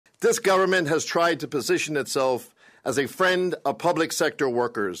This government has tried to position itself as a friend of public sector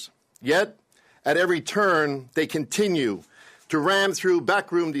workers. Yet, at every turn, they continue to ram through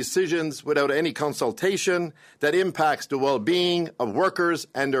backroom decisions without any consultation that impacts the well-being of workers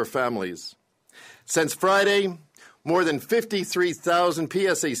and their families. Since Friday, more than 53,000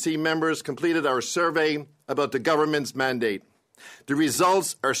 PSAC members completed our survey about the government's mandate. The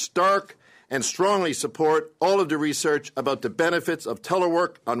results are stark and strongly support all of the research about the benefits of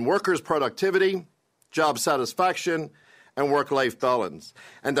telework on workers' productivity, job satisfaction, and work-life balance,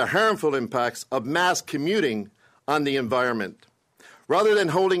 and the harmful impacts of mass commuting on the environment. Rather than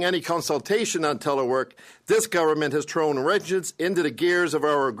holding any consultation on telework, this government has thrown wrenches into the gears of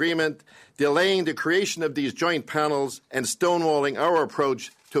our agreement, delaying the creation of these joint panels and stonewalling our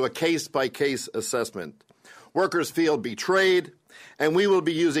approach to a case-by-case assessment. Workers feel betrayed, and we will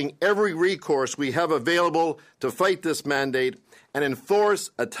be using every recourse we have available to fight this mandate and enforce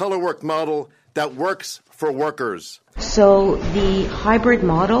a telework model that works for workers. So the hybrid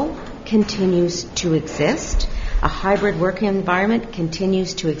model continues to exist. A hybrid working environment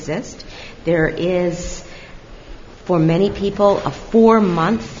continues to exist. There is, for many people, a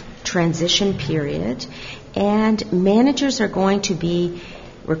 4-month transition period, and managers are going to be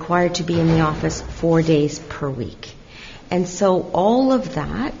required to be in the office 4 days per week. And so all of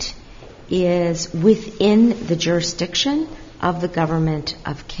that is within the jurisdiction of the Government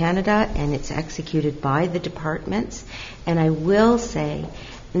of Canada, and it's executed by the departments. And I will say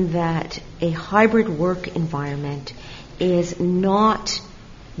that a hybrid work environment is not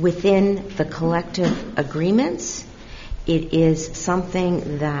within the collective agreements. It is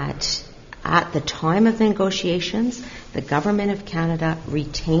something that at the time of the negotiations, the Government of Canada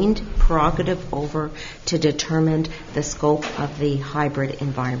retained prerogative over to determine the scope of the hybrid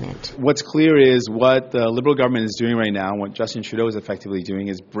environment. What's clear is what the Liberal government is doing right now, what Justin Trudeau is effectively doing,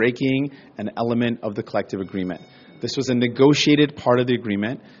 is breaking an element of the collective agreement. This was a negotiated part of the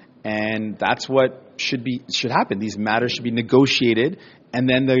agreement, and that's what should happen. These matters should be negotiated, and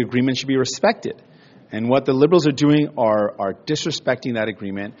then the agreement should be respected. And what the Liberals are doing are disrespecting that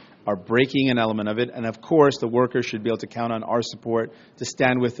agreement, are breaking an element of it, and of course the workers should be able to count on our support to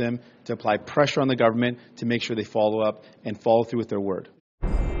stand with them, to apply pressure on the government to make sure they follow up and follow through with their word.